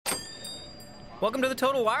Welcome to the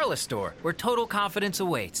Total Wireless store, where total confidence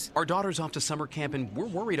awaits. Our daughter's off to summer camp, and we're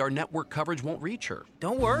worried our network coverage won't reach her.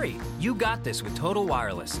 Don't worry. You got this with Total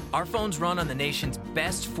Wireless. Our phones run on the nation's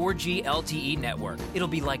best 4G LTE network. It'll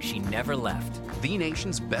be like she never left. The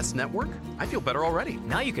nation's best network? I feel better already.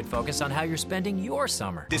 Now you can focus on how you're spending your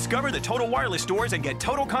summer. Discover the Total Wireless stores and get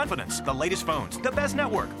total confidence. The latest phones, the best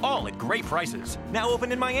network, all at great prices. Now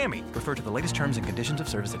open in Miami. Refer to the latest terms and conditions of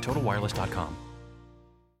service at totalwireless.com.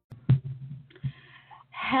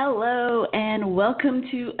 Hello, and welcome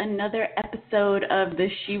to another episode of the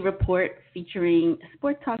She Report featuring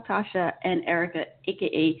Sportstalktasha and Erika,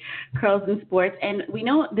 a.k.a. Curls in Sports. And we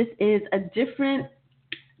know this is a different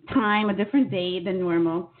time, a different day than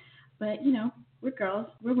normal. But, you know, we're girls,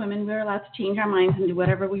 we're women, we're allowed to change our minds and do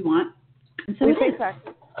whatever we want. And so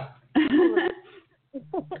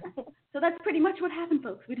So that's pretty much what happened,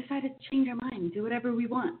 folks. We decided to change our mind and do whatever we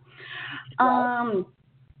want.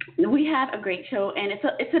 We have a great show, and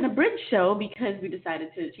it's an abridged show because we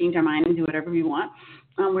decided to change our mind and do whatever we want.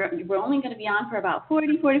 We're only going to be on for about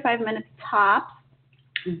 45 minutes tops,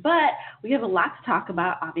 but we have a lot to talk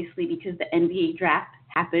about, obviously, because the NBA draft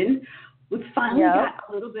happened. We finally got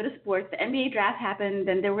a little bit of sports. The NBA draft happened,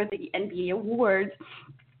 then there were the NBA awards,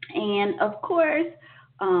 and, of course,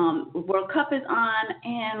 World Cup is on,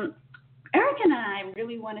 and Eric and I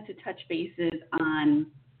really wanted to touch bases on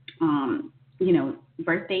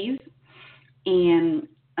birthdays. And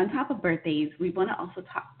on top of birthdays, we want to also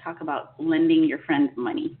talk about lending your friends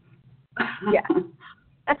money. Yeah.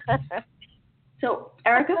 So,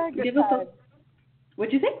 Erika, give us a...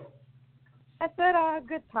 What'd you say? I said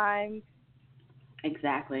good time.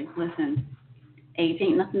 Exactly. Listen, age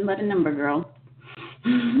ain't nothing but a number, girl.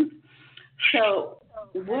 So,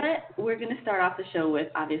 what we're going to start off the show with,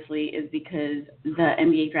 obviously, is because the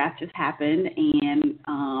NBA draft just happened, and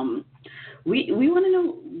we want to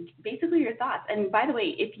know basically your thoughts. And by the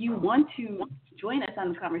way, if you want to join us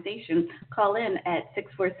on the conversation, call in at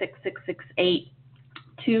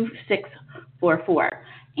 646-668-2644,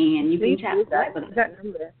 and you can chat with us.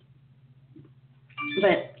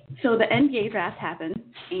 But so the NBA draft happened,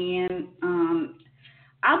 and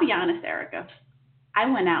I'll be honest, Erika, I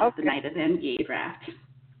went out the night of the NBA draft.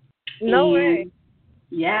 No way.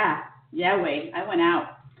 Yeah, way. I went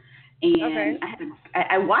out. And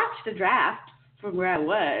I watched the draft from where I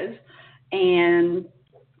was, and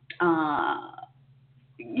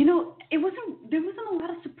there wasn't a lot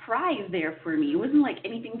of surprise there for me. It wasn't like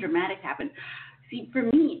anything dramatic happened. See, for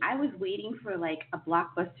me, I was waiting for like a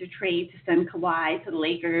blockbuster trade to send Kawhi to the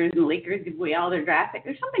Lakers, and the Lakers give away all their draft picks.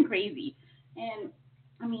 There's something crazy, and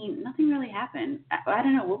I mean, nothing really happened. I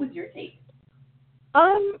don't know. What was your take?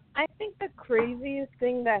 I think the craziest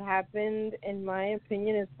thing that happened, in my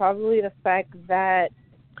opinion, is probably the fact that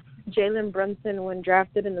Jalen Brunson, when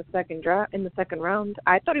drafted in the second round,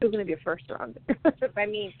 I thought he was going to be a first rounder.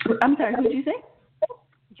 I'm sorry, who did you say?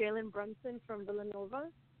 Jalen Brunson from Villanova.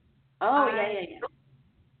 Oh, yeah.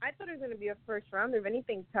 I thought he was going to be a first rounder, if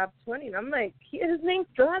anything, top 20. And I'm like, his name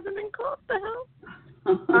still hasn't been called. The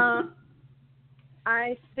hell?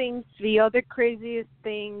 I think the other craziest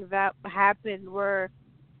thing that happened were,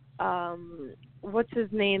 what's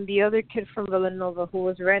his name? The other kid from Villanova who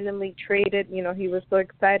was randomly traded. You know, he was so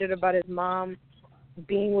excited about his mom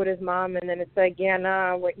being with his mom, and then it's like, yeah,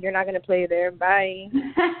 nah, you're not going to play there. Bye.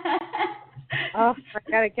 Oh, my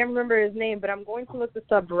God, I can't remember his name, but I'm going to look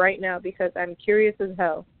this up right now because I'm curious as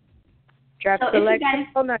hell. Draft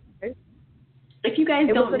selection. If you guys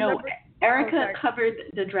don't know, Erika covered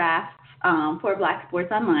the draft for Black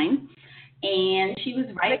Sports Online, and she was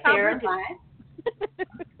right there live.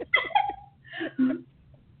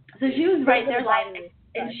 So she was right there live,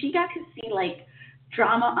 and she got to see like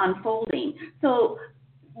drama unfolding. So,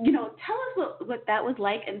 you know, tell us what that was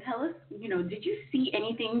like, and tell us, you know, did you see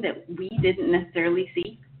anything that we didn't necessarily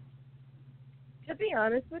see? To be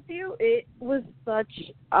honest with you, it was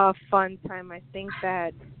such a fun time. I think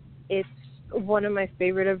that it's one of my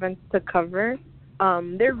favorite events to cover.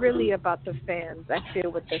 They're really about the fans, I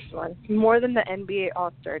feel, with this one, more than the NBA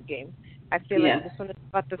All-Star Game. I feel like this one is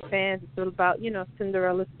about the fans. It's all about, you know,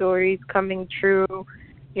 Cinderella stories coming true,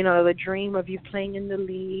 you know, the dream of you playing in the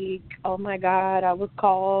league. Oh, my God, I was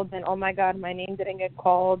called, and oh, my God, my name didn't get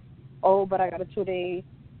called. Oh, but I got a 2-day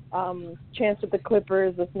chance with the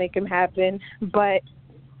Clippers. Let's make him happen. But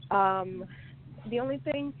the only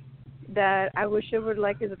thing that I wish it would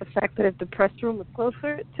like is the fact that if the press room was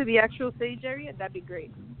closer to the actual stage area, that'd be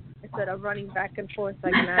great. Instead of running back and forth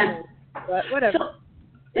like an but whatever. So,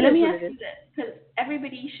 let me ask you this, because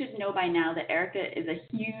everybody should know by now that Erika is a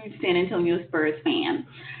huge San Antonio Spurs fan.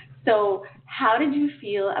 So how did you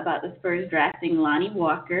feel about the Spurs drafting Lonnie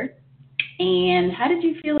Walker And how did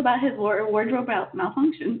you feel about his wardrobe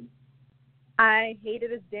malfunction? I hated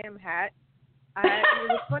his damn hat.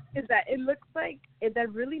 What's funny is that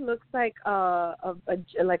that really looks like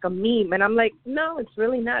like a meme, and I'm like, no, it's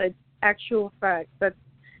really not. It's actual fact. That's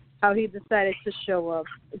how he decided to show up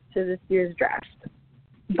to this year's draft.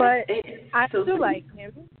 But I still like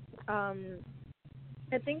him. I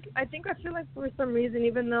feel like for some reason,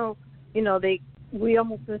 even though we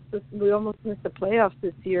almost missed the playoffs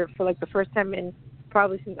this year for like the first time in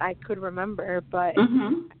probably since I could remember. But I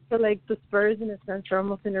feel like the Spurs, in a sense, are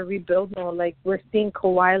almost in a rebuild mode. Like, we're seeing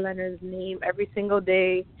Kawhi Leonard's name every single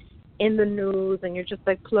day in the news, and you're just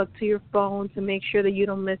like plugged to your phone to make sure that you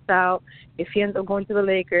don't miss out if he ends up going to the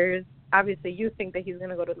Lakers. Obviously, you think that he's going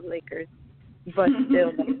to go to the Lakers, but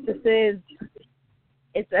still,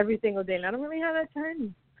 it's every single day, and I don't really have that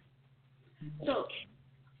time. So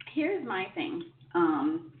here's my thing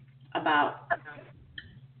about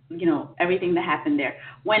everything that happened there.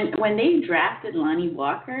 When they drafted Lonnie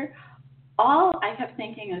Walker, all I kept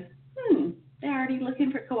thinking is, they're already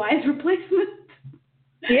looking for Kawhi's replacement.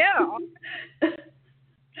 Yeah.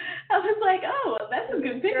 I was like, oh, well, that's a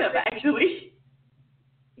good pickup, actually.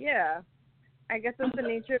 Yeah. I guess that's the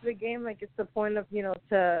nature of the game. Like, it's the point of,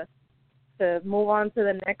 to move on to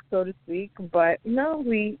the next, so to speak. But, no,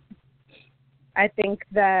 I think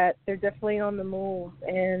that they're definitely on the move.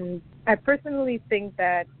 And I personally think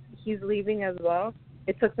that he's leaving as well.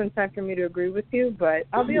 It took some time for me to agree with you, but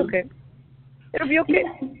I'll be okay. It'll be okay.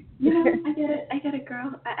 Yeah, I get it,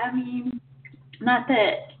 girl. I mean, not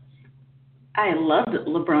that I loved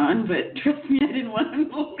LeBron, but trust me, I didn't want him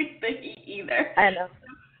to leave the Heat either. I know.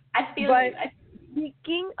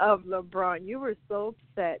 Speaking of LeBron, you were so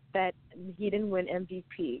upset that he didn't win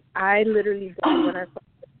MVP. I literally died when I saw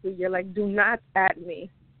it. You're like, do not at me.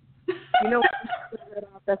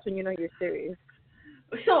 That's when you know you're serious.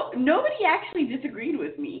 So nobody actually disagreed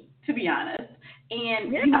with me, to be honest.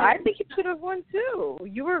 And yeah, I think he should have won too.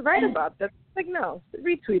 You were right about that. Like, no,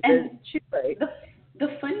 retweet it. She's right.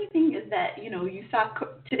 The funny thing is that you saw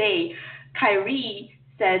today, Kyrie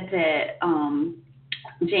said that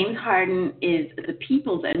James Harden is the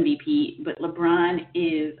people's MVP, but LeBron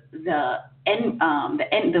is the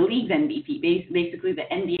league's MVP. Basically, the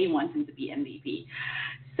NBA wants him to be MVP.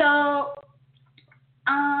 So,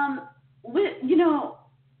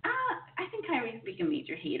 I think Kyrie's being a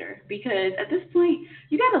major hater because at this point,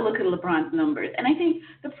 you got to look at LeBron's numbers. And I think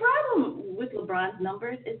the problem with LeBron's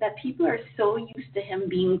numbers is that people are so used to him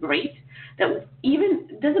being great that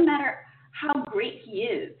even doesn't matter how great he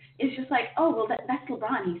is. It's just like, oh, well, that's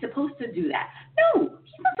LeBron. He's supposed to do that. No,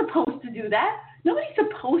 he's not supposed to do that. Nobody's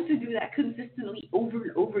supposed to do that consistently over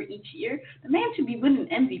and over each year. The man should be winning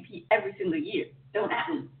MVP every single year. Don't at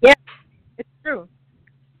me. Yeah, it's true.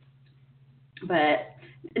 But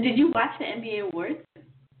did you watch the NBA awards?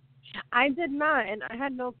 I did not, and I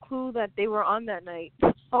had no clue that they were on that night.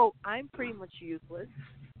 Oh, I'm pretty much useless.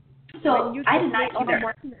 So I did not either. I'm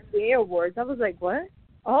watching the NBA awards. I was like, what?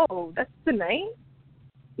 Oh, that's tonight?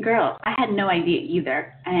 Girl, I had no idea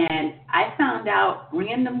either. And I found out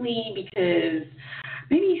randomly because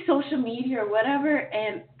maybe social media or whatever,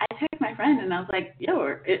 and I texted my friend and I was like, yo,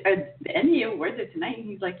 are the NBA awards are tonight? And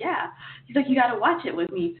he's like, yeah. He's like, you got to watch it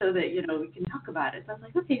with me so that, we can talk about it. So I was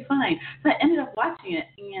like, okay, fine. So I ended up watching it,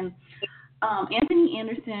 and Anthony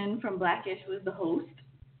Anderson from Blackish was the host,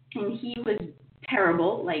 and he was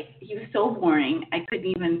terrible. Like, he was so boring. I couldn't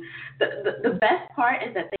even. The best part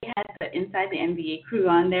is that they had the Inside the NBA crew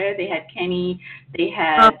on there. They had Kenny. They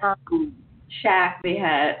had Shaq. They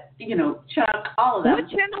had Chuck. All of them. What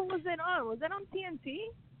channel was it on? Was it on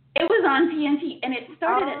TNT? It was on TNT, and it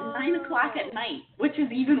started at 9 o'clock at night, which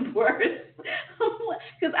is even worse.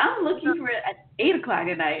 Because I'm looking for it at 8 o'clock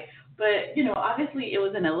at night. But obviously it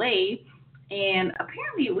was in LA, and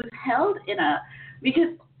apparently it was held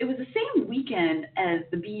because it was the same weekend as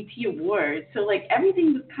the BET Awards, so like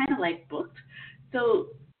everything was kind of like booked. So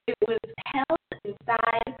it was held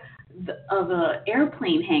inside of an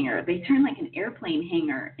airplane hangar. They turned like an airplane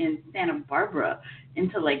hangar in Santa Barbara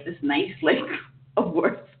into like this nice like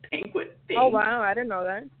awards banquet thing. Oh wow, I didn't know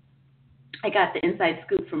that. I got the inside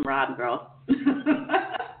scoop from Rob, girl,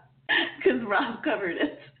 because Rob covered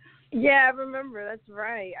it. Yeah, I remember. That's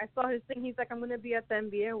right. I saw his thing. He's like, I'm going to be at the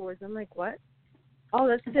NBA Awards. I'm like, what? Oh,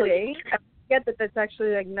 that's today? I forget that that's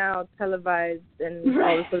actually, like, now televised and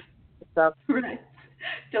all this other stuff. Right.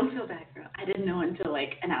 Don't feel bad, girl. I didn't know until,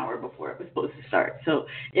 like, an hour before it was supposed to start. So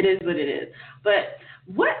it is what it is. But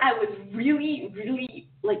what I was really, really,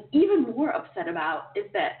 like, even more upset about is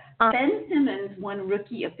that Ben Simmons won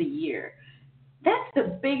Rookie of the Year. That's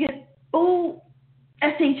the biggest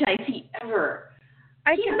SHIT ever.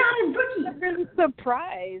 He's not a rookie. I'm really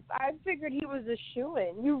surprised. I figured he was a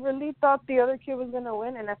shoo-in. You really thought the other kid was going to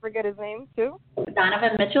win, and I forget his name, too?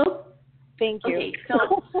 Donovan Mitchell? Thank you. Okay,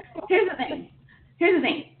 so here's the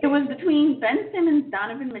thing. It was between Ben Simmons,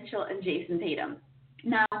 Donovan Mitchell, and Jason Tatum.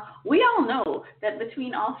 Now, we all know that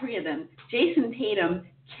between all three of them, Jason Tatum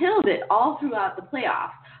killed it all throughout the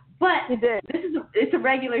playoffs. But it's a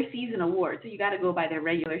regular season award, so you got to go by their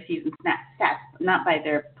regular season stats, not by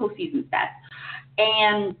their postseason stats.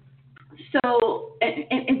 And so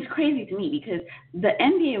it's crazy to me because the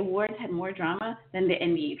NBA awards had more drama than the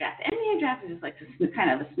NBA draft. The NBA draft is just like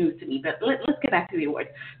kind of a snooze to me, but let's get back to the awards.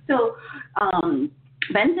 So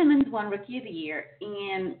Ben Simmons won Rookie of the Year,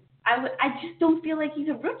 and I just don't feel like he's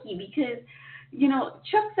a rookie because, you know,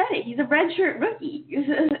 Chuck said it. He's a redshirt rookie.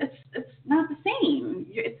 It's not the same.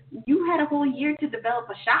 You had a whole year to develop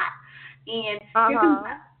a shot, and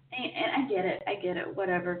I get it,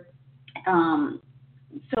 whatever.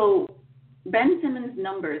 So Ben Simmons'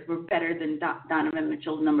 numbers were better than Donovan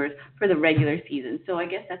Mitchell's numbers for the regular season. So I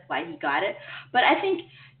guess that's why he got it. But I think,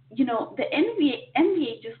 you know, the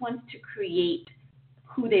NBA just wants to create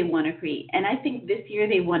who they want to create. And I think this year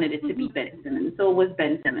they wanted it to be Ben Simmons. So it was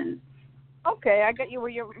Ben Simmons. Okay, I get you where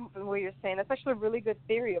you're saying. That's actually a really good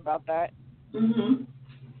theory about that. Mhm.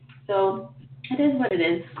 So it is what it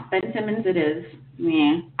is. Ben Simmons, it is.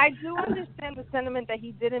 Yeah. I do understand the sentiment that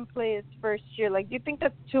he didn't play his first year. Like, do you think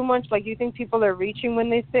that's too much? Like, do you think people are reaching when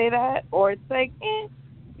they say that, or it's like,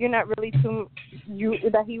 you're not really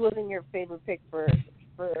that he wasn't your favorite pick for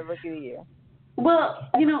Rookie of the Year? Well,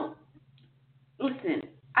 you know, listen.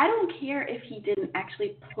 I don't care if he didn't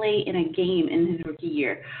actually play in a game in his rookie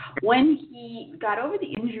year. When he got over the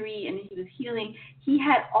injury and he was healing, he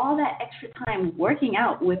had all that extra time working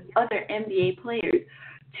out with other NBA players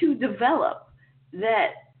to develop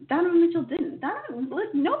that Donovan Mitchell didn't.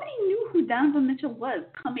 Nobody knew who Donovan Mitchell was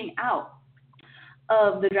coming out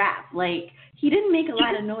of the draft. Like, he didn't make a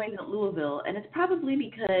lot of noise at Louisville, and it's probably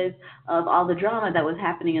because of all the drama that was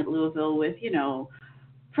happening at Louisville with, you know,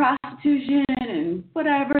 prostitution and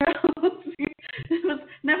whatever. It was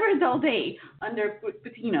never a dull day under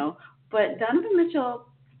Pitino. But Donovan Mitchell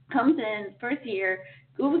comes in first year,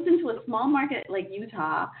 goes into a small market like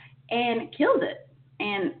Utah, and kills it.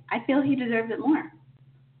 And I feel he deserves it more.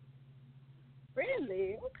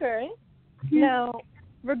 Really? Okay. Yeah. Now,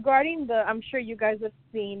 regarding I'm sure you guys have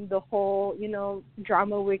seen the whole, you know,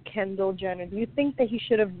 drama with Kendall Jenner. Do you think that he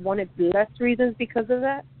should have wanted less reasons because of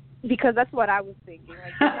that? Because that's what I was thinking.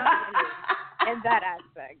 Like, not really in that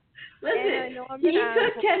aspect. Listen, he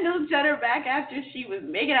took Kendall Jenner back after she was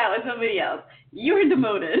making out with somebody else. You were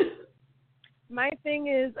demoted. My thing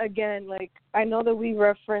is, again, like, I know that we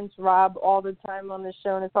reference Rob all the time on the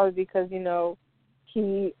show, and it's probably because, you know,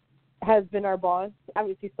 he has been our boss.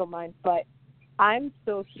 Obviously still mine, but I'm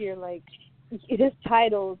still here, like, his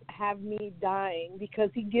titles have me dying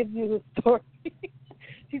because he gives you his story.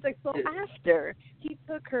 He's like, so after he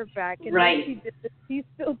took her back, and right. then she did this, he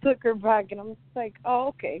still took her back, and I'm just like, oh,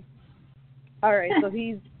 okay. All right, so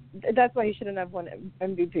that's why he shouldn't have won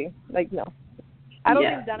MVP. Like, no. I don't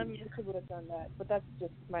think Donovan Mitchell would have done that, but that's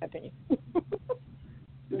just my opinion.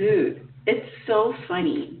 Dude, it's so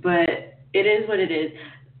funny, but it is what it is.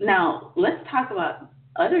 Now, let's talk about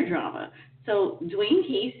other drama. So, Dwayne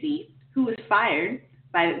Casey, who was fired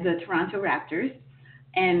by the Toronto Raptors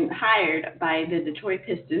and hired by the Detroit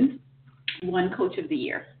Pistons, won Coach of the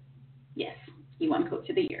Year. Yes, he won Coach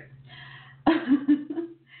of the Year.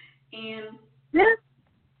 And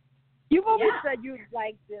you've always said you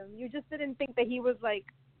liked him. You just didn't think that he was like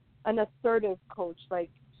an assertive coach. Like,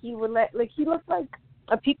 he would he looked like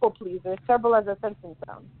a people pleaser, terrible as a sentence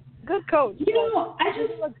sounds. Good coach. You know, I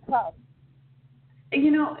just look tough.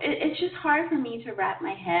 You know, it's just hard for me to wrap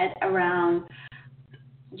my head around,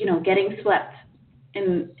 you know, getting swept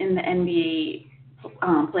in the NBA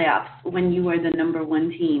playoffs when you were the number one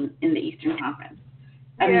team in the Eastern Conference.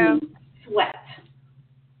 I mean, swept.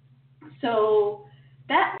 So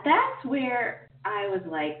that's where I was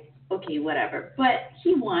like, okay, whatever. But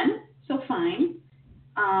he won, so fine.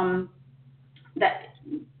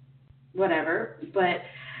 Whatever. But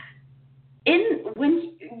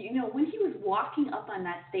when he was walking up on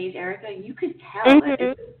that stage, Erika, you could tell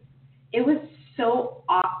that it was so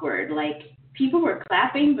awkward. Like, people were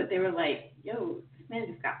clapping, but they were like, yo, this man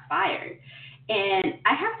just got fired. And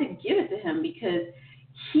I have to give it to him because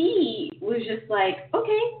he was just like,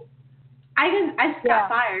 okay, I just got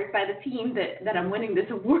fired by the team that I'm winning this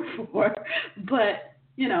award for. But,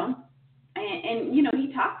 you know, and you know,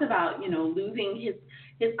 he talked about, you know, losing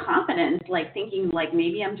his confidence, like thinking like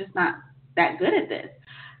maybe I'm just not that good at this.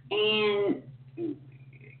 And,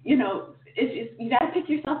 you know, you got to pick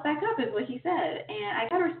yourself back up, is what he said, and I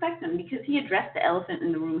got to respect him because he addressed the elephant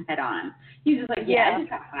in the room head on. He was just like, I just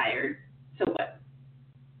got fired. So what?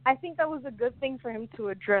 I think that was a good thing for him to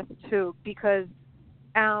address too, because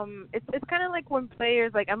it's kind of like when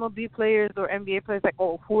players, like MLB players or NBA players, like,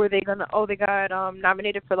 who are they gonna? They got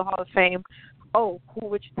nominated for the Hall of Fame.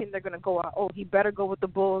 Which team they're gonna go out? He better go with the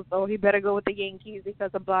Bulls. He better go with the Yankees because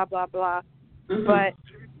of blah blah blah. Mm-hmm. But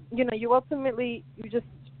you ultimately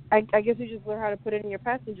I guess you just learn how to put it in your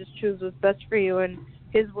past and just choose what's best for you. And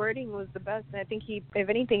his wording was the best. And I think if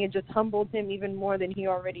anything, it just humbled him even more than he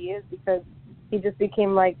already is, because he just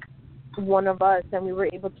became like one of us, and we were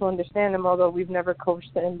able to understand him, although we've never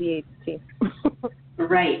coached the NBA team.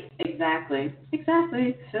 Right, exactly.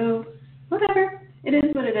 So, whatever. It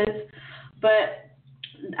is what it is. But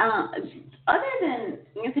other than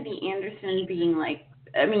Anthony Anderson being like,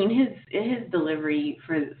 I mean, his delivery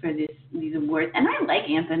for these awards, and I like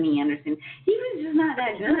Anthony Anderson. He was just not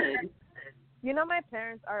that good. My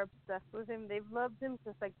parents are obsessed with him. They've loved him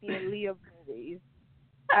since like the Aaliyah movies.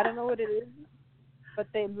 I don't know what it is, but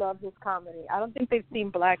they love his comedy. I don't think they've seen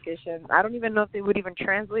Blackish, and I don't even know if they would even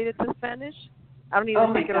translate it to Spanish. I don't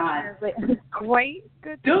even think it'll translate quite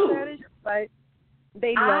good to Spanish, but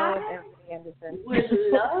they love Anthony Anderson. Would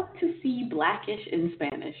love to see Blackish in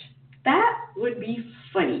Spanish. That would be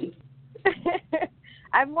funny.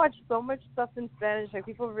 I've watched so much stuff in Spanish, like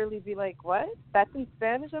people really be like, "What? That's in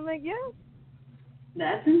Spanish?" I'm like, "Yeah,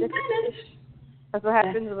 that's in Spanish." That's what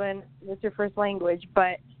happens when it's your first language.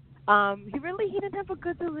 But he didn't have a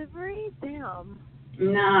good delivery. Damn.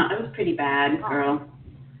 No, it was pretty bad, girl.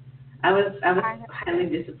 I was highly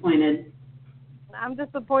disappointed. I'm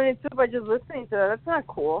disappointed too by just listening to it. That's not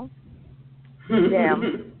cool.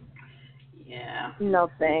 Damn. Yeah. No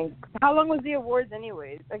thanks. How long was the awards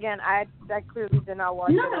anyways? Again, I clearly did not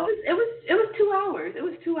watch it. No, it was 2 hours. It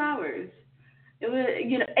was 2 hours. It was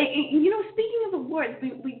speaking of awards,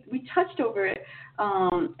 we touched over it.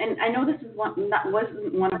 And I know this is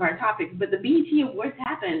wasn't one of our topics, but the BET Awards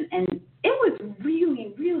happened, and it was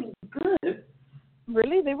really, really good.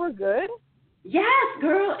 Really? They were good? Yes,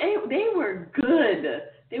 girl. They were good.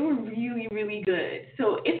 They were really, really good.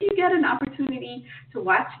 So if you get an opportunity to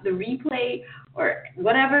watch the replay or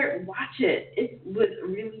whatever, watch it. It was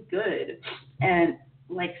really good and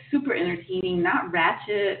like super entertaining, not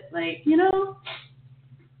ratchet, like,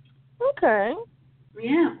 Okay.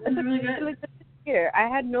 Yeah, it was really good. Here, I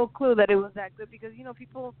had no clue that it was that good because,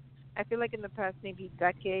 people, I feel like in the past maybe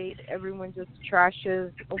decade, everyone just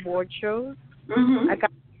trashes award shows. Mm-hmm.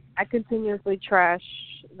 I continuously trash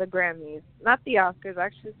the Grammys. Not the Oscars. I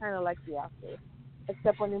actually kind of like the Oscars.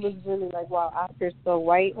 Except when it was really like, wow, Oscars so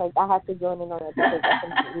white. Like, I had to join in on it because I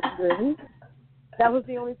completely agree. That was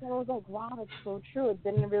the only time I was like, wow, that's so true. It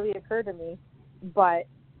didn't really occur to me. But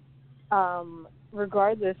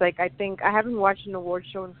regardless, like, I think I haven't watched an award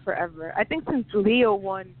show in forever. I think since Leo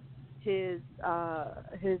won his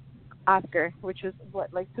Oscar, which was,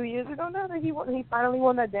 like 2 years ago now that he finally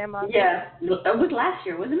won that damn Oscar? Yeah, it was last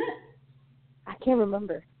year, wasn't it? I can't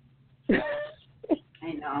remember.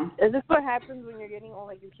 I know. Is this what happens when you're getting old?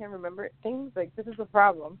 Like, you can't remember things? Like, this is a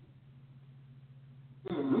problem.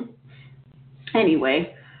 Mm-hmm.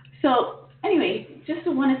 Anyway, just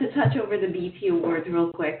wanted to touch over the BET Awards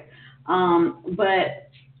real quick. But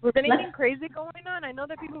was anything crazy going on? I know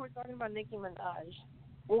that people were talking about Nicki Minaj.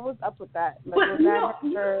 What was up with that? Like, was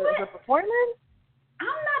that her performance? I'm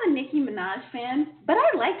not a Nicki Minaj fan, but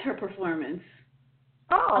I liked her performance.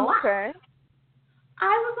 Oh, okay.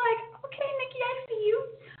 I was like, okay, Nicki, I see you.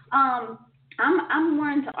 I'm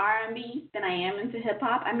more into R&B than I am into hip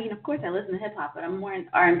hop. I mean, of course, I listen to hip hop, but I'm more into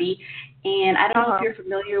R&B. And I don't know if you're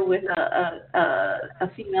familiar with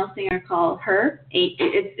a female singer called Her.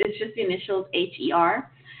 It's just the initials HER.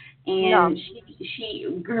 And she,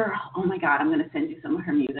 girl, oh my God, I'm gonna send you some of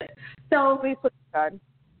her music. So please, God.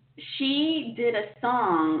 She did a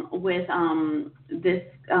song with this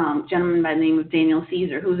gentleman by the name of Daniel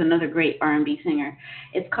Caesar, who's another great R&B singer.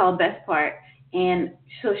 It's called Best Part. And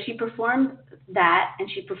so she performed that, and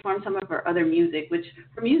she performed some of her other music, which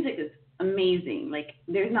her music is amazing. Like,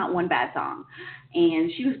 there's not one bad song.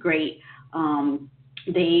 And she was great.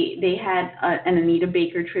 They had an Anita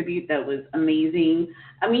Baker tribute that was amazing.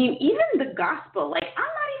 I mean, even the gospel, like, I'm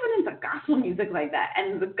not even into gospel music like that,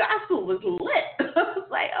 and the gospel was lit. I was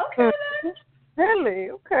like, okay, then. Really?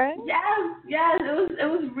 Okay. Yes, it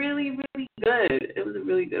was really, really good. It was a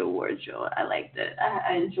really good award show. I liked it.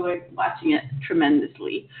 I enjoyed watching it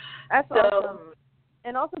tremendously. That's awesome.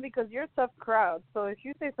 And also because you're a tough crowd, so if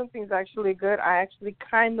you say something's actually good, I actually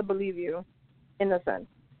kind of believe you, in a sense.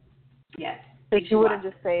 Yes. Like, you wouldn't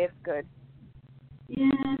just say it's good.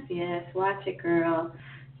 Yes, watch it, girl.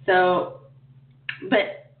 So,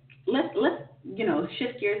 but let's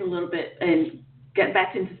shift gears a little bit and get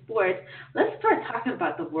back into sports. Let's start talking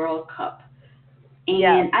about the World Cup. And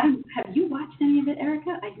Yes. have you watched any of it,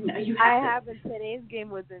 Erica? I know you I have. haven't. Today's game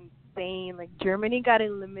was insane. Like, Germany got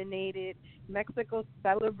eliminated. Mexico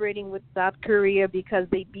celebrating with South Korea because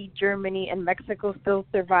they beat Germany, and Mexico still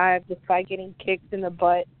survived despite getting kicked in the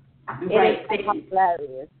butt. Right. It is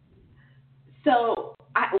hilarious. So,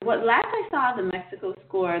 last I saw the Mexico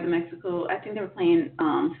score, I think they were playing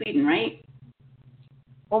Sweden, right?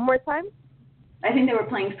 One more time? I think they were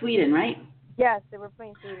playing Sweden, right? Yes, they were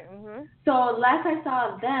playing Sweden. Mm-hmm. So last I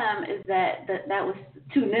saw of them is that was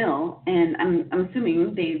 2-0, and I'm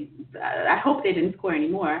assuming I hope they didn't score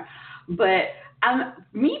anymore. But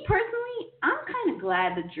me personally, I'm kind of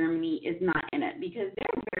glad that Germany is not in it because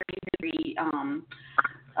they're very, very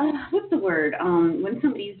what's the word? When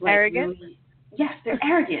somebody's like arrogant. Really, yes, they're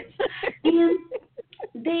arrogant, and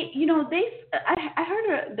I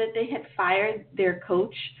heard that they had fired their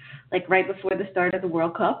coach like right before the start of the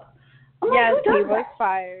World Cup. Yes, he was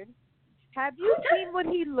fired. Have you seen what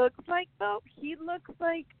he looks like, though? He looks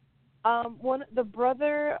like the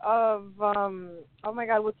brother of oh my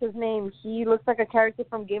God, what's his name? He looks like a character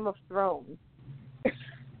from Game of Thrones.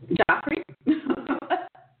 Joffrey?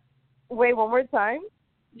 Wait, one more time?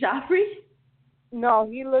 Joffrey? No,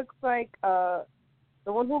 he looks like the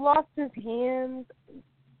one who lost his hand.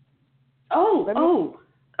 The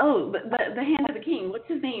hand of the king. What's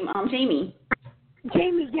his name? Jamie.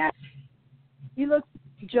 Jamie, yes. He looks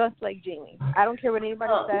just like Jamie. I don't care what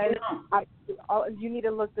anybody says. You need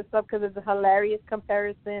to look this up because it's a hilarious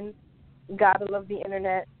comparison. Gotta love the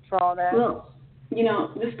internet for all that. Well,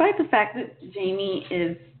 despite the fact that Jamie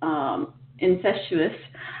is incestuous,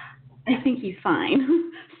 I think he's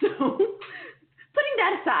fine. So, putting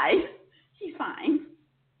that aside, he's fine.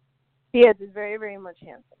 He is very, very much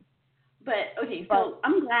handsome. But, okay, so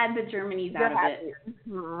I'm glad that Germany's out of it.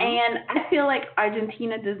 Mm-hmm. And I feel like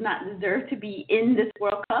Argentina does not deserve to be in this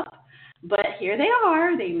World Cup. But here they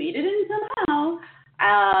are. They made it in somehow.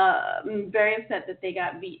 I'm very upset that they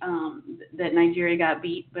got beat, that Nigeria got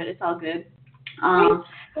beat, but it's all good.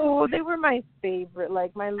 They were my favorite,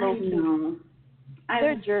 like my low-key. I know.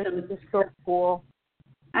 Their jerseys are so cool.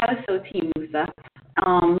 I was so Team Musa.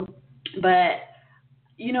 But,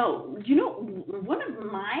 one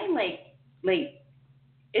of my,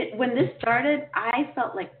 when this started, I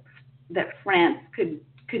felt like that France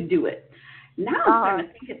could do it. Now I'm starting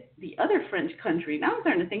to think it's the other French country. Now I'm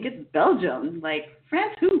starting to think it's Belgium. Like,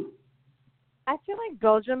 France who? I feel like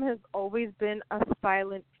Belgium has always been a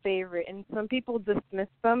silent favorite, and some people dismiss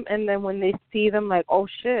them, and then when they see them, like, oh,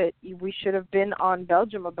 shit, we should have been on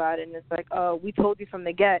Belgium about it, and it's like, oh, we told you from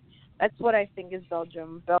the get. That's what I think is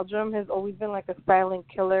Belgium. Belgium has always been like a silent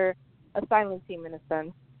killer, a silent team in a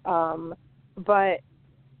sense. But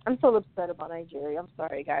I'm so upset about Nigeria. I'm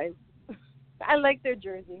sorry, guys. I like their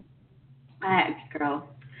jersey. Girl.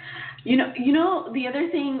 The other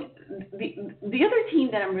thing, the other team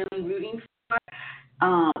that I'm really rooting for,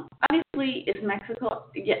 obviously, is Mexico.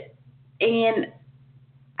 Yeah, and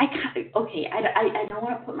I don't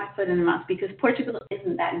want to put my foot in the mouth because Portugal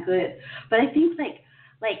isn't that good, but I think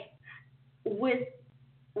like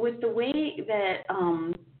with the way that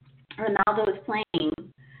Ronaldo is playing,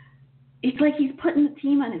 it's like he's putting the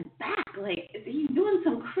team on his back. Like he's doing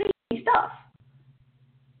some crazy stuff.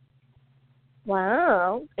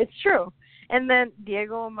 Wow, it's true. And then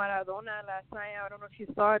Diego Maradona last night, I don't know if you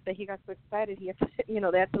saw it, that he got so excited. He had to,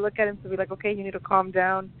 they had to look at him to be like, okay, you need to calm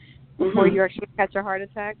down before you actually catch a heart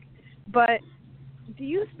attack. But do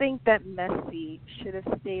you think that Messi should have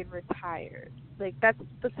stayed retired? Like, that's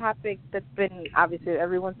the topic that's been, obviously,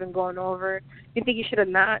 everyone's been going over. Do you think he should have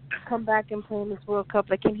not come back and play in this World Cup?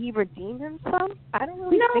 Like, can he redeem himself? I don't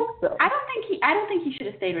really think so. I don't think he should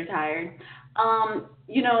have stayed retired.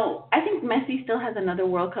 I think Messi still has another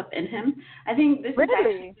World Cup in him. I think this is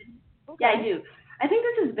actually, yeah, I do. I think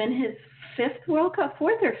this has been his fourth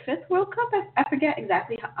or fifth World Cup. I forget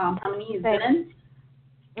exactly how many he's been in.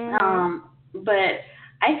 Mm-hmm. But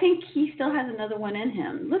I think he still has another one in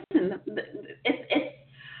him. Listen, it's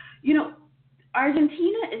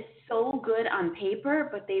Argentina is so good on paper,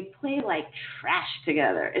 but they play like trash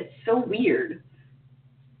together. It's so weird.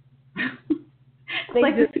 It's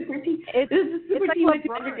like the super team. This is the super team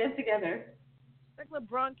that never gets together. It's like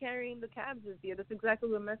LeBron carrying the Cavs this year. That's exactly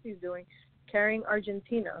what Messi's doing, carrying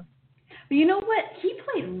Argentina. But you know what? He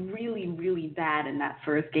played really, really bad in that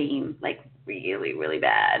first game. Like, really, really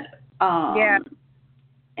bad. Yeah.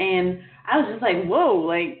 And I was just like, whoa.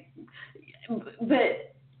 Like,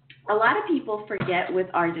 but a lot of people forget with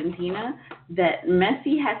Argentina that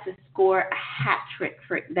Messi had to score a hat trick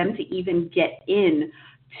for them to even get in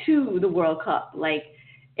to the World Cup. Like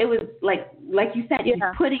it was like you said, he's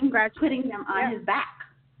putting them on his back.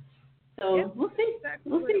 So we'll see.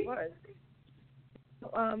 Exactly we'll what see. It was.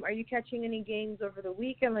 Are you catching any games over the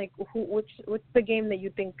weekend? Like, what's the game that you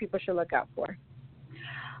think people should look out for?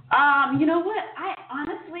 You know what? I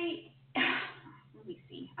honestly, let me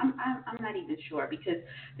see. I'm not even sure because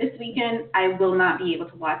this weekend I will not be able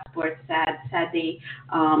to watch sports. Sad day.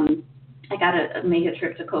 I gotta make a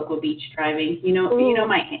trip to Cocoa Beach driving. You know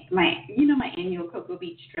my annual Cocoa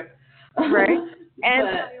Beach trip. Right. And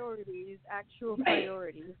actual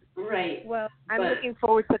priorities. Right. Well, I'm looking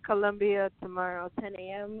forward to Colombia tomorrow, 10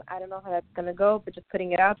 a.m. I don't know how that's going to go, but just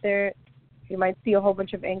putting it out there, you might see a whole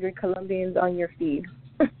bunch of angry Colombians on your feed.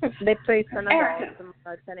 They play Senegal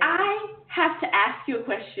tomorrow, 10 a.m. I have to ask you a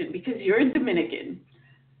question because you're Dominican.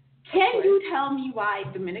 Can you tell me why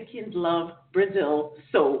Dominicans love Brazil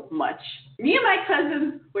so much? Me and my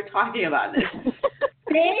cousins were talking about this.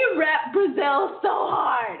 They rep Brazil so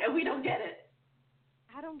hard, and we don't get it.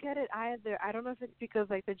 I don't get it either. I don't know if it's because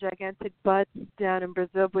like the gigantic butts down in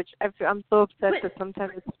Brazil, which I'm so upset that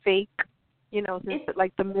sometimes it's fake. You know, since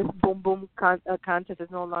like the Miss Boom Boom contest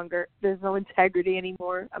is no longer, there's no integrity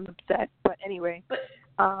anymore. I'm upset. But anyway,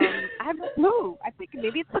 I have no clue. I think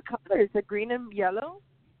maybe it's the colors, the green and yellow.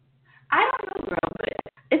 I don't know, girl, but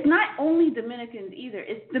it's not only Dominicans either.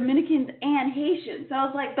 It's Dominicans and Haitians. So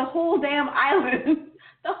it's like the whole damn island.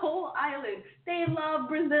 The whole island. They love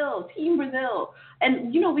Brazil, Team Brazil.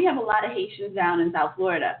 And, you know, we have a lot of Haitians down in South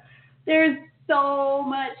Florida. There's so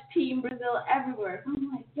much Team Brazil everywhere.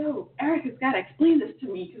 I'm like, yo, Erica's got to explain this to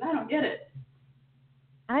me because I don't get it.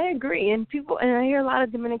 I agree. And I hear a lot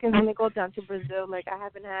of Dominicans when they go down to Brazil. Like, I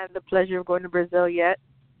haven't had the pleasure of going to Brazil yet.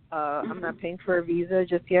 I'm not paying for a visa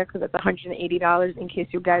just yet because it's $180 in case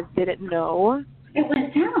you guys didn't know. It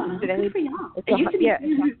went down. Good for y'all. It used to be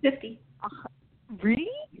 $250. Really?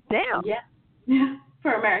 Damn. Yeah.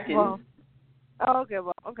 For Americans. Well, okay.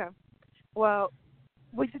 Well,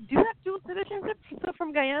 do you have dual citizenship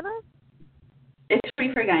from Guyana? It's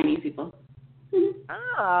free for Guyanese people.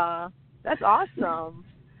 Ah, that's awesome.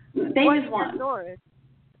 They just want north.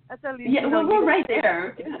 That's at least. Yeah, well, we're right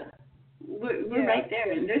there. Yeah. We're right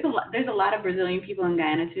there, and there's a lot of Brazilian people in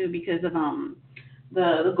Guyana too because of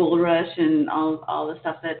the gold rush and all the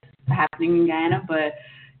stuff that's happening in Guyana. But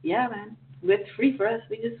yeah, man, it's free for us.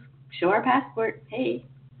 We just show our passport. Hey.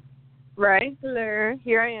 Right, hello.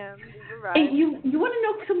 Here I am. Right. And you want to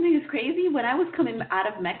know something that's crazy? When I was coming out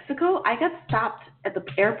of Mexico, I got stopped at the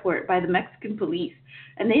airport by the Mexican police,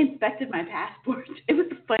 and they inspected my passport. It was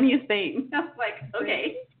the funniest thing. I was like,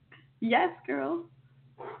 okay, yes, girl.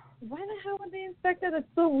 Why the hell would they inspect that? That's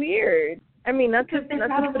so weird. I mean, not to put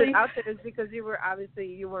it out there, is because you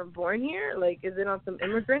weren't born here. Like, is it on some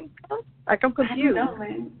immigrant stuff? Like, I'm confused. I don't know,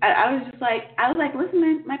 man. I was like, listen,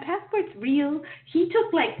 man, my passport's real. He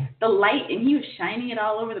took like the light and he was shining it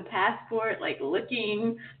all over the passport, like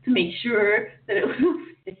looking to make sure that it was.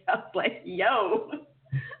 I was like, yo.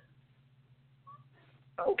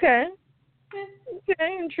 Okay,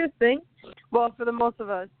 interesting. Well, for the most of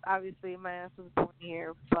us, obviously, my ass was born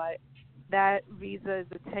here, but that visa is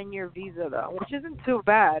a 10-year visa, though, which isn't too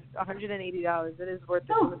bad. $180. It is worth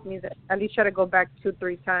it. Oh. Which means that at least try to go back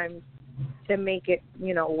 2-3 times to make it,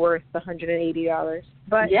 worth the $180.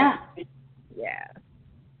 But yeah,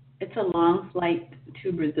 it's a long flight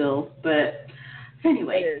to Brazil. But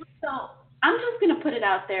anyway, so I'm just gonna put it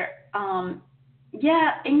out there.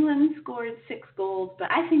 England scored 6 goals,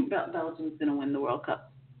 but I think Belgium's gonna win the World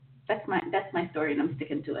Cup. That's my story, and I'm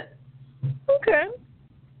sticking to it. Okay.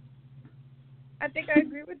 I think I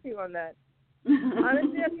agree with you on that.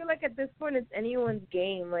 Honestly, I feel like at this point it's anyone's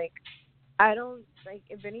game. Like, I don't, like,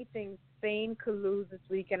 if anything, Spain could lose this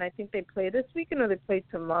weekend. I think they play this weekend or they play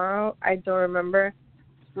tomorrow. I don't remember.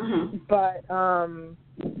 Mm-hmm. But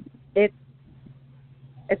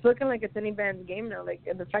it's looking like it's any band's game now. Like,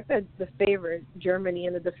 the fact that the favorite, Germany,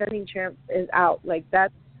 and the defending champ is out, like,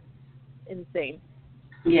 that's insane.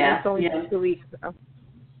 Yeah. It's only 2 weeks now.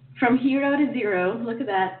 From hero to zero. Look at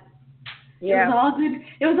that. Yeah. It was all good.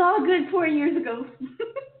 It was all good 4 years ago.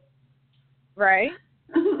 Right?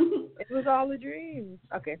 It was all a dream.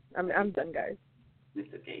 Okay, I'm done, guys.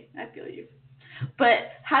 It's okay. I feel you.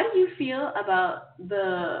 But how do you feel about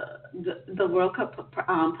the World Cup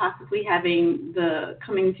possibly coming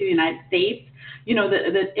to the United States?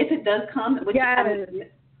 If it does come, which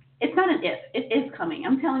it's not an if. It is coming.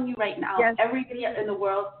 I'm telling you right now. Yes. Everybody in the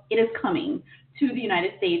world, it is coming to the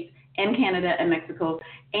United States and Canada and Mexico.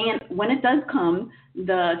 And when it does come,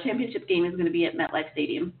 the championship game is going to be at MetLife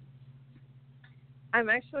Stadium. I'm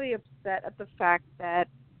actually upset at the fact that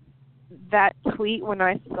tweet, when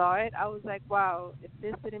I saw it, I was like, wow, if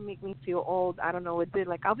this didn't make me feel old, I don't know what did.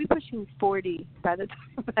 Like, I'll be pushing 40 by the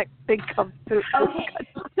time that thing comes through. Okay,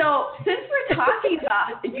 so since we're talking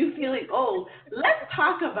about you feeling old, let's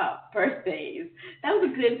talk about birthdays. That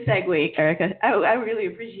was a good segue, Erika. I really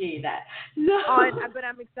appreciate that. So, But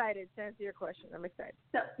I'm excited to answer your question. I'm excited.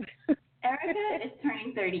 So, Erika is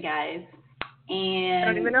turning 30, guys. And I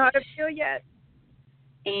don't even know how to feel yet.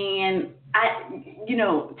 And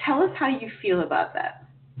tell us how you feel about that.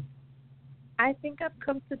 I think I've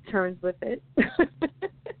come to terms with it.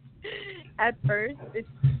 At first,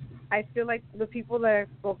 I feel like the people that I've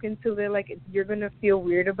spoken to, they're like, you're going to feel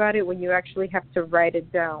weird about it when you actually have to write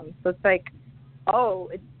it down. So it's like, oh,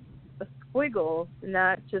 it's a squiggle,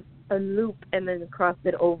 not just a loop and then cross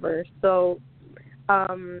it over. So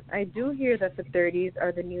I do hear that the 30s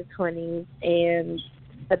are the new 20s and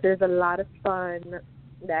that there's a lot of fun,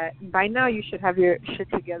 that by now you should have your shit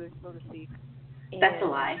together, so to speak. And that's a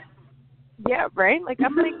lie. Yeah, right? Like,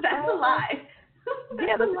 I'm like, that's a lie.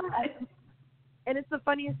 Yeah, that's a lie. And it's the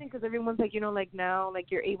funniest thing because everyone's like, like now,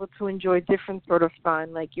 like you're able to enjoy different sort of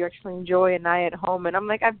fun. Like you actually enjoy a night at home. And I'm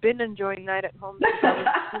like, I've been enjoying night at home.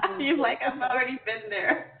 You're like, I've already been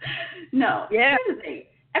there. No. Yeah. Here's the thing.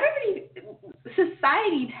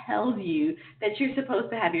 Society tells you that you're supposed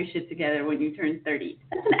to have your shit together when you turn 30.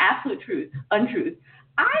 That's an absolute untruth.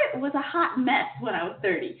 I was a hot mess when I was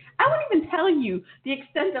 30. I won't even tell you the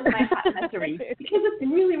extent of my hot messery because it's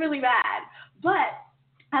really, really bad. But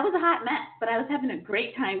I was a hot mess, but I was having a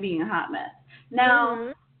great time being a hot mess.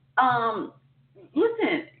 Now,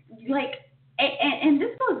 listen, like, and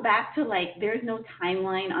this goes back to, like, there's no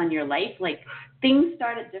timeline on your life. Like, things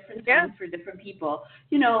start at different times for different people,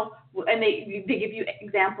 and they give you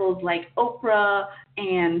examples like Oprah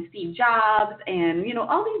and Steve Jobs and,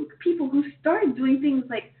 all these people who started doing things,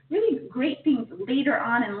 like, really great things later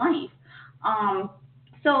on in life.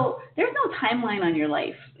 So there's no timeline on your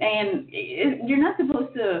life, and you're not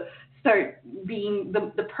supposed to start being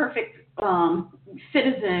the perfect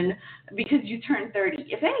citizen because you turn 30.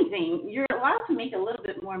 If anything, you're allowed to make a little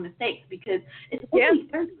bit more mistakes because it's only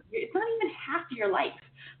 30. It's not even half your life.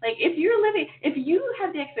 Like, if you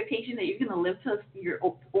have the expectation that you're going to live till you're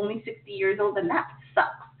only 60 years old, then that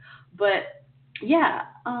sucks. But yeah,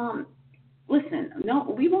 listen,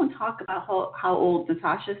 no, we won't talk about how old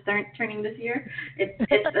Natasha's turning this year.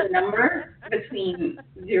 It's a number between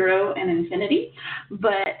 0 and infinity.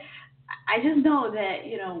 But I just know that,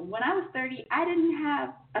 when I was 30, I didn't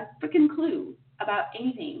have a freaking clue about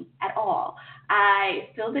anything at all. I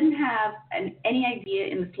still didn't have any idea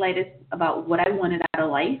in the slightest about what I wanted out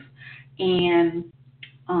of life. And,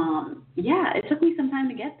 it took me some time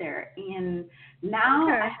to get there. And now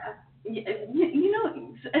I have,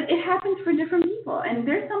 it happens for different people. And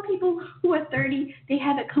there's some people who are 30, they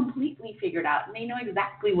have it completely figured out, and they know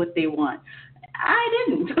exactly what they want. I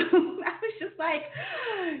didn't. I was just like,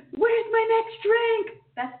 where's my next drink?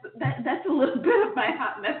 That's a little bit of my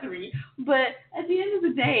hot messery. But at the end of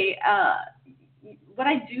the day, what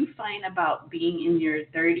I do find about being in your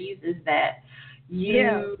 30s is that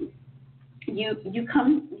you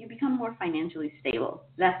become more financially stable.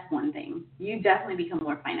 That's one thing. You definitely become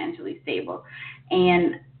more financially stable.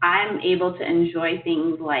 And I'm able to enjoy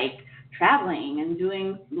things like traveling and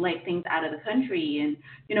doing, like, things out of the country and,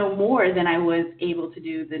 more than I was able to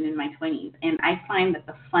do than in my 20s. And I find that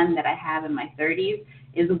the fun that I have in my 30s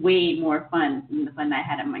is way more fun than the fun I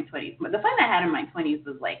had in my 20s. But the fun I had in my 20s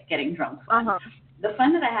was, like, getting drunk fun. The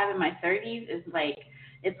fun that I have in my 30s is, like,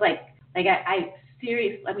 it's like I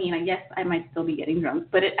seriously, I mean, I guess I might still be getting drunk,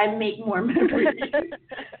 but I make more memories.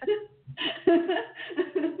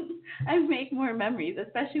 I make more memories,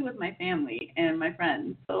 especially with my family and my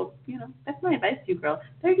friends. So, that's my advice to you, girl.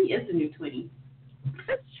 30 is the new 20.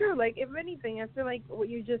 That's true. Like, if anything, I feel like what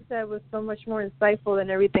you just said was so much more insightful than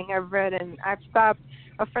everything I've read. And I've stopped.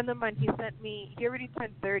 A friend of mine, he already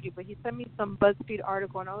turned 30, but he sent me some BuzzFeed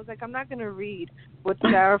article, and I was like, I'm not going to read what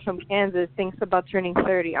Sarah from Kansas thinks about turning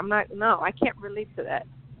 30. I can't relate to that.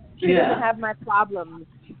 She doesn't have my problems.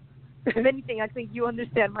 If anything, I think you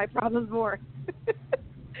understand my problems more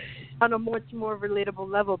on a much more relatable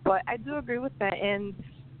level. But I do agree with that, and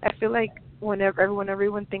I feel like whenever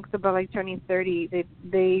everyone thinks about, like, turning 30,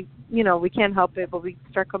 they we can't help it, but we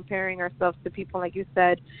start comparing ourselves to people, like you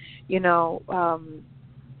said,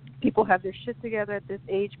 people have their shit together at this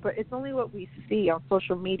age, but it's only what we see on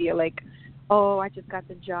social media, like, oh, I just got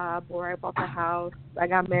the job, or I bought the house, I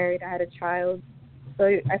got married, I had a child. So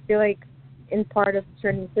I feel like in part of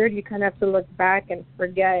turning 30, you kind of have to look back and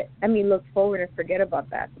look forward and forget about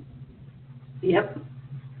that. Yep.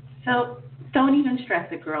 So Don't even stress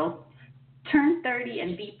it, girl. Turn 30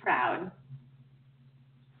 and be proud.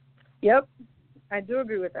 Yep, I do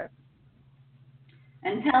agree with that.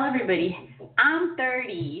 And tell everybody, I'm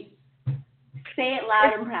 30. Say it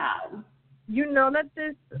loud and proud. You know that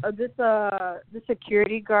this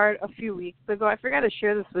security guard a few weeks ago, I forgot to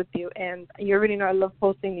share this with you, and you already know I love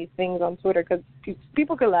posting these things on Twitter because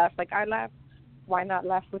people could laugh. Like, I laugh. Why not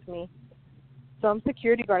laugh with me? So I'm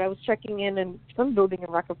security guard. I was checking in some building in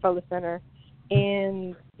Rockefeller Center,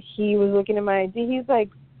 and he was looking at my ID. He's like,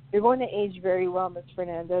 "You're going to age very well, Ms.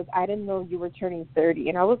 Fernandez. I didn't know you were turning 30."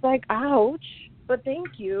 And I was like, "Ouch, but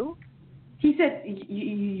thank you." He said,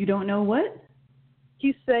 you don't know what?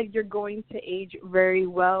 He said, "You're going to age very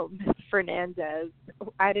well, Ms. Fernandez.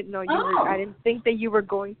 I didn't know you were. I didn't think that you were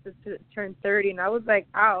going to turn 30." And I was like,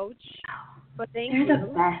 "Ouch, but thank you." They're the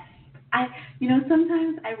best.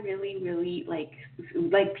 Sometimes I really, really like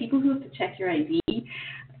people who have to check your ID,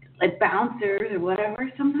 like bouncers or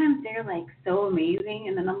whatever. Sometimes they're like so amazing,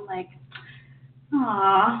 and then I'm like,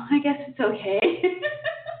 "Aw, I guess it's okay."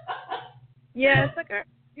 Yeah, it's like, I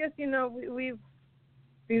guess we've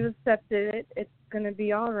accepted it. It's gonna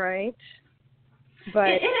be all right.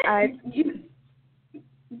 But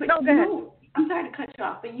go ahead. I'm sorry to cut you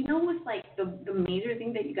off, but you know what's like the major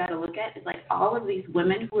thing that you got to look at is like all of these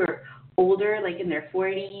women who are older, like in their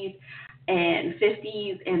 40s and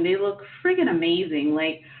 50s, and they look friggin' amazing.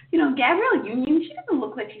 Like, Gabrielle Union, she doesn't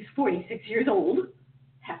look like she's 46 years old.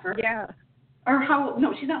 Heifer. Yeah. Or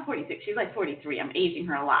no, she's not 46. She's like 43. I'm aging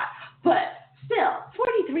her a lot. But still,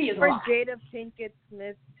 43 is a lot. Or Jada Pinkett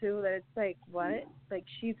Smith, too, that it's like, what? Like,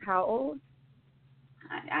 she's how old?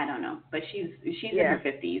 I don't know, but she's in her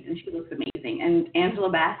 50s and she looks amazing. And Angela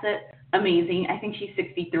Bassett, amazing. I think she's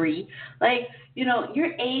 63. Like,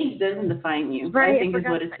 your age doesn't define you. Right, I think is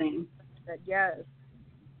what it's saying. Yes.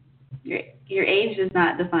 Your age does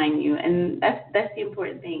not define you, and that's the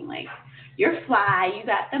important thing. Like, you're fly. You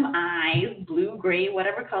got them eyes, blue, gray,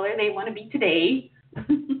 whatever color they want to be today.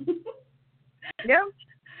 Yeah.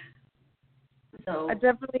 So I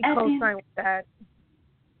definitely co-sign with that.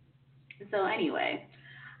 So anyway.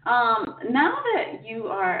 Now that you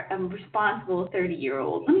are a responsible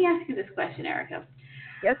 30-year-old, let me ask you this question, Erika.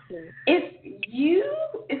 Yes, sir.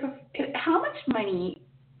 How much money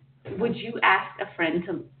would you ask a friend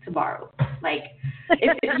to borrow? Like,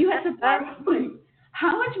 if you had to borrow money,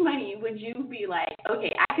 how much money would you be like,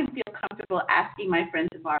 okay, I can feel comfortable asking my friend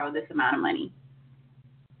to borrow this amount of money?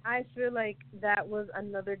 I feel like that was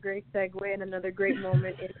another great segue and another great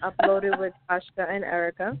moment in Uploaded with Tasha and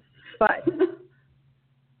Erika. But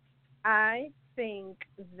I think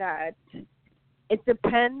that it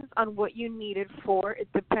depends on what you need it for.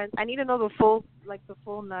 It depends. I need to know the full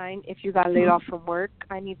nine. If you got laid off from work,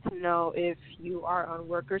 I need to know if you are on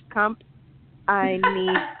workers' comp. I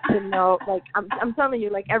need to know, like, I'm telling you,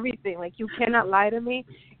 like, everything. Like, you cannot lie to me,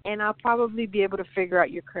 and I'll probably be able to figure out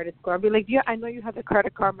your credit score. I'll be like, yeah, I know you have the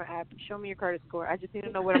Credit Karma app. Show me your credit score. I just need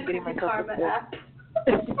to know what I'm getting myself into.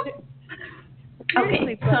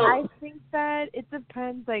 Okay, but I think that it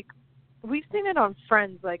depends. Like, we've seen it on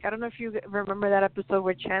Friends. Like, I don't know if you remember that episode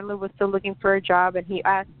where Chandler was still looking for a job, and he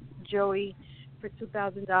asked Joey for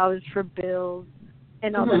 $2,000 for bills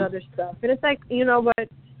and all that other stuff. And it's like, you know what?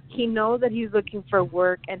 He knows that he's looking for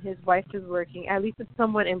work, and his wife is working. At least it's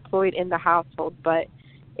someone employed in the household. But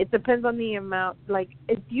it depends on the amount. Like,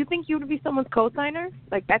 do you think you would be someone's co-signer?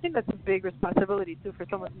 Like, I think that's a big responsibility, too, for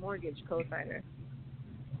someone's mortgage co-signer.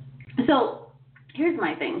 So here's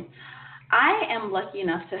my thing. I am lucky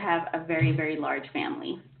enough to have a very, very large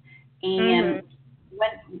family. And when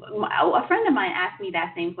a friend of mine asked me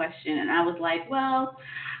that same question, and I was like, well,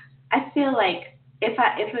 I feel like if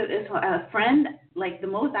it is a friend, like the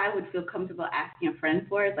most I would feel comfortable asking a friend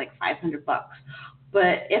for is like $500.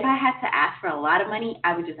 But if I had to ask for a lot of money,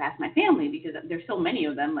 I would just ask my family because there's so many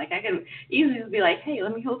of them. Like, I could easily just be like, hey,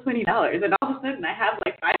 let me hold $20. And all of a sudden I have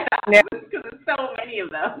like 5,000 because there's so many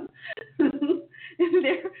of them.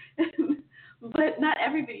 But not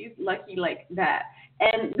everybody's lucky like that.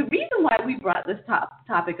 And the reason why we brought this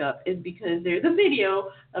topic up is because there's a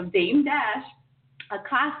video of Dame Dash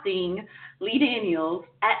accosting Lee Daniels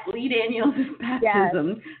at Lee Daniels'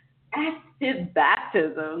 baptism. Yes. At his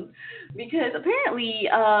baptism, because apparently,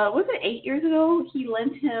 was it 8 years ago, he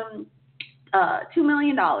lent him $2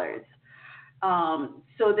 million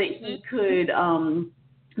so that he could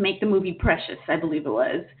make the movie Precious, I believe it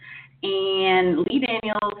was. And Lee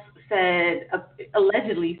Daniels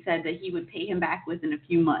allegedly said that he would pay him back within a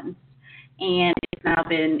few months. And it's now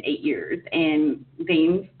been 8 years. And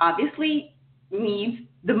Dame obviously needs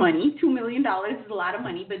the money. $2 million is a lot of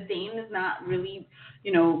money, but Dame has not really,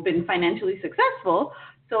 been financially successful.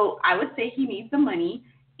 So I would say he needs the money,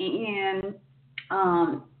 and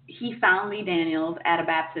he found Lee Daniels at a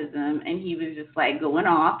baptism, and he was just like going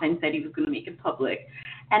off and said he was going to make it public.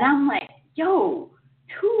 And I'm like, yo,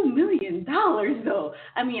 $2 million though.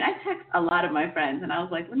 I mean, I text a lot of my friends, and I was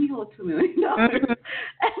like, let me hold $2 million. And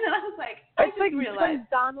then I was like, I It's just like realized.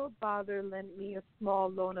 Donald Father lent me a small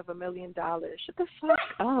loan of $1 million. Shut the fuck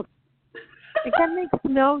up. Like, that makes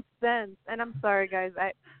no sense. And I'm sorry, guys.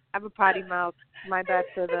 I have a potty mouth. My bad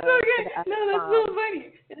to the. It's okay. To the No, that's F-bomb. so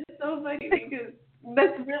funny. It's so funny because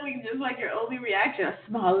that's really just like your only reaction. A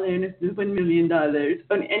small loan of $1 million.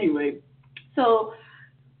 But anyway, so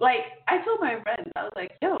like I told my friends, I was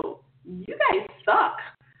like, yo, you guys suck.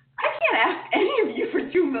 I can't ask any of you for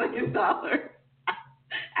 $2 million.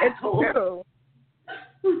 It's true.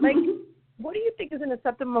 Like, what do you think is an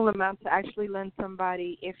acceptable amount to actually lend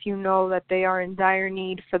somebody if you know that they are in dire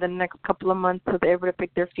need for the next couple of months so they're able to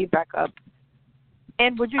pick their feet back up?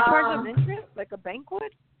 And would you charge them interest like a bank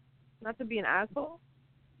would? Not to be an asshole?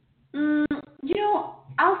 You know,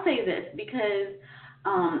 I'll say this because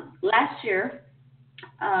last year,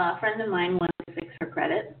 a friend of mine wanted to fix her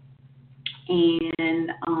credit,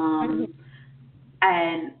 and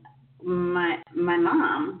my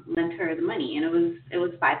mom lent her the money, and it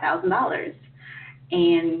was $5,000,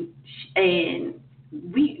 and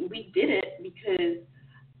we did it because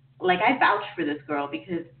like I vouched for this girl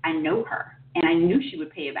because I know her and I knew she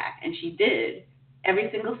would pay it back, and she did every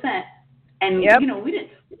single cent. And you know, we didn't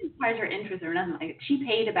charge her interest or nothing like it. She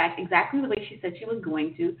paid it back exactly the way she said she was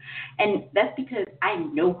going to, and that's because I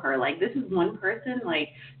know her. Like, this is one person. Like,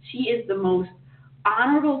 she is the most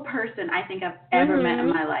honorable person I think I've ever met in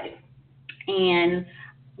my life. And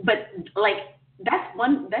but like that's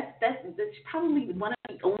probably one of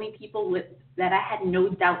the only people that I had no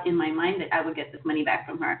doubt in my mind that I would get this money back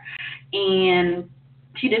from her. And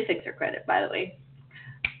she did fix her credit, by the way.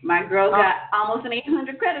 My girl got almost an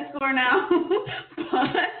 800 credit score now.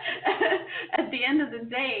 But at the end of the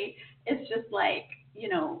day, it's just like, you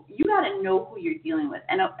know, you got to know who you're dealing with.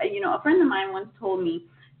 And, you know, a friend of mine once told me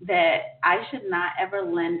that I should not ever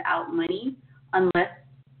lend out money unless,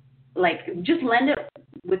 like, just lend it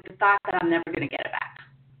with the thought that I'm never going to get it back.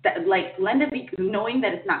 That, like, lend it knowing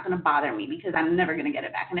that it's not going to bother me because I'm never going to get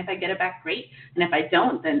it back. And if I get it back, great. And if I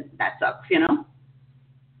don't, then that sucks, you know?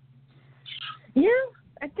 Yeah.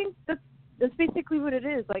 I think that's basically what it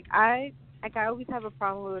is. Like I always have a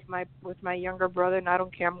problem with my younger brother, and I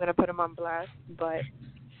don't care. I'm gonna put him on blast. But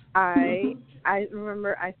I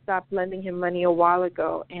remember I stopped lending him money a while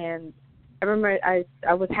ago, and I remember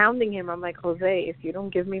I was hounding him. I'm like, Jose, if you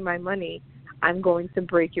don't give me my money, I'm going to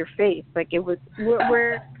break your face. Like, it was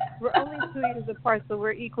we're only 2 years apart, so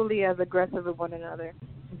we're equally as aggressive with one another.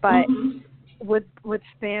 But with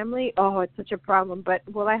family, it's such a problem. But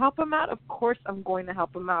will I help him out? Of course I'm going to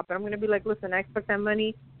help him out. But I'm going to be like, listen, I expect that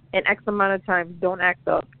money in X amount of time. Don't act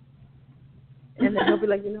up. And then he'll be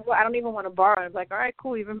like, you know what? I don't even want to borrow. I'm like, all right,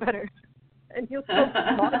 cool, even better. And he'll still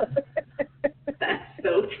borrow. That's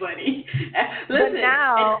so funny. Listen, but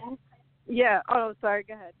now, sorry,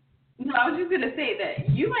 go ahead. No, I was just going to say that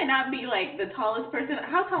you might not be, like, the tallest person.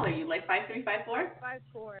 How tall are you? Like 5'3", 5'4"?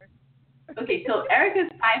 5'4". Okay, so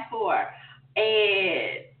Erica's 5'4",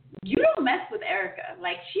 and you don't mess with Erica.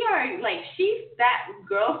 Like, she's that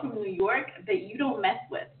girl from New York that you don't mess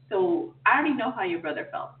with. So I already know how your brother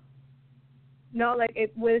felt. No, like,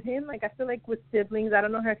 with him, like, I feel like with siblings, I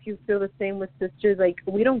don't know if you feel the same with sisters. Like,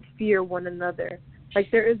 we don't fear one another. Like,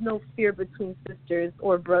 there is no fear between sisters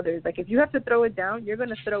or brothers. Like, if you have to throw it down, you're going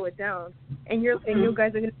to throw it down. And you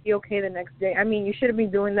guys are going to be okay the next day. I mean, you shouldn't be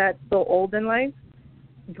doing that so old in life.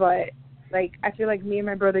 But, like, I feel like me and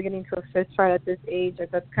my brother getting into a fist fight at this age,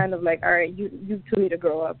 like, that's kind of like, all right, you two need to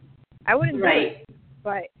grow up. I wouldn't do it.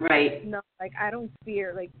 But, no, like, I don't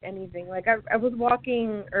fear, like, anything. Like, I was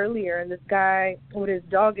walking earlier, and this guy with his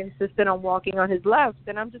dog insisted on walking on his left.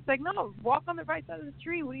 And I'm just like, no, walk on the right side of the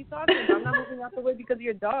street. What are you talking about? I'm not moving out the way because of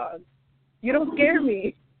your dog. You don't scare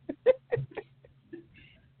me.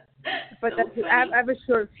 But So I have a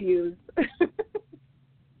short fuse.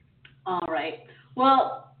 All right.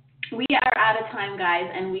 Well, we are out of time, guys,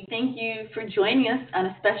 and we thank you for joining us on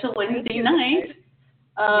a special Wednesday night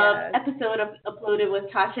episode of Uploaded with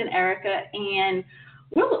Tasha and Erika, and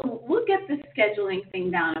we'll get this scheduling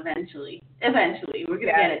thing down eventually. Eventually, we're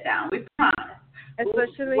gonna get it down. We promise.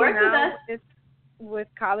 Especially now with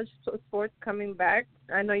college sports coming back.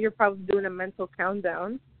 I know you're probably doing a mental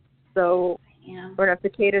countdown, so we're gonna have to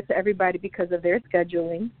cater to everybody because of their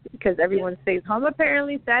scheduling. Because everyone stays home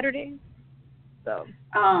apparently Saturday. So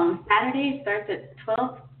Saturday starts at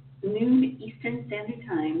 12 noon Eastern Standard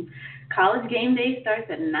Time. College game day starts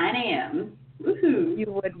at 9 a.m. Woohoo. You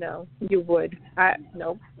would know. You would.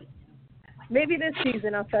 Nope. Maybe this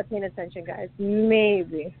season I'll start paying attention, guys.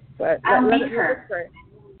 Maybe. But I'll let make it her. first.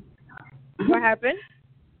 What happened?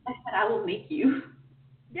 I said I will make you.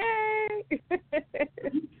 Yay!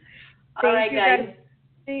 All right, guys.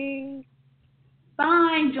 Thanks.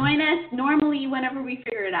 Fine. Join us normally whenever we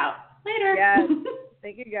figure it out. Later. Yes.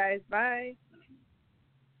 Thank you, guys. Bye.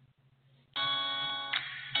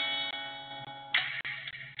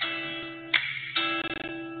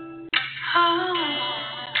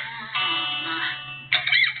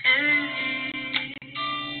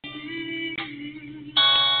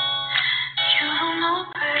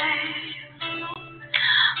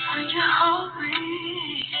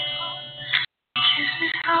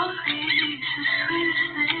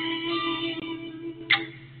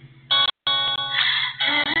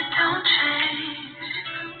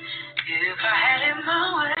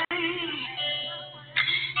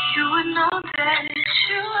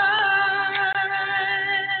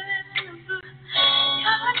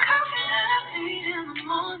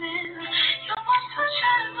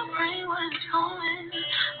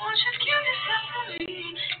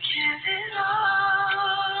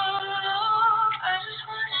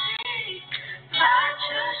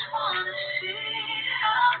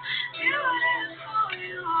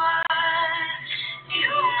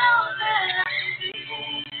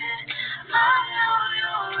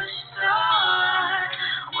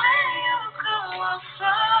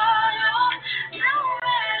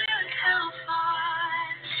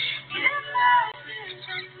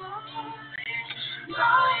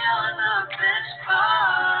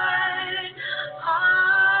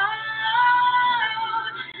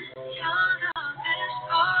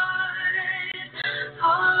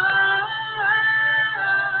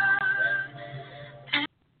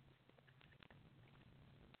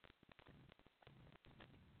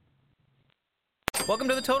 Welcome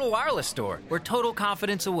to the Total Wireless Store, where total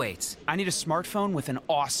confidence awaits. I need a smartphone with an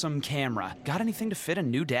awesome camera. Got anything to fit a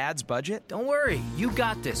new dad's budget? Don't worry, you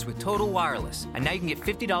got this with Total Wireless. And now you can get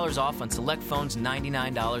 $50 off on select phones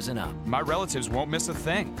 $99 and up. My relatives won't miss a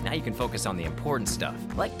thing. Now you can focus on the important stuff,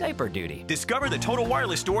 like diaper duty. Discover the Total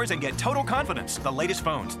Wireless stores and get total confidence. The latest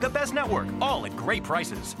phones, the best network, all at great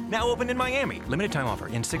prices. Now open in Miami. Limited time offer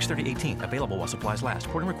in 6/30/18. Available while supplies last.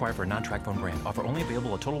 Porting required for a non-track phone brand. Offer only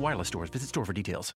available at Total Wireless stores. Visit store for details.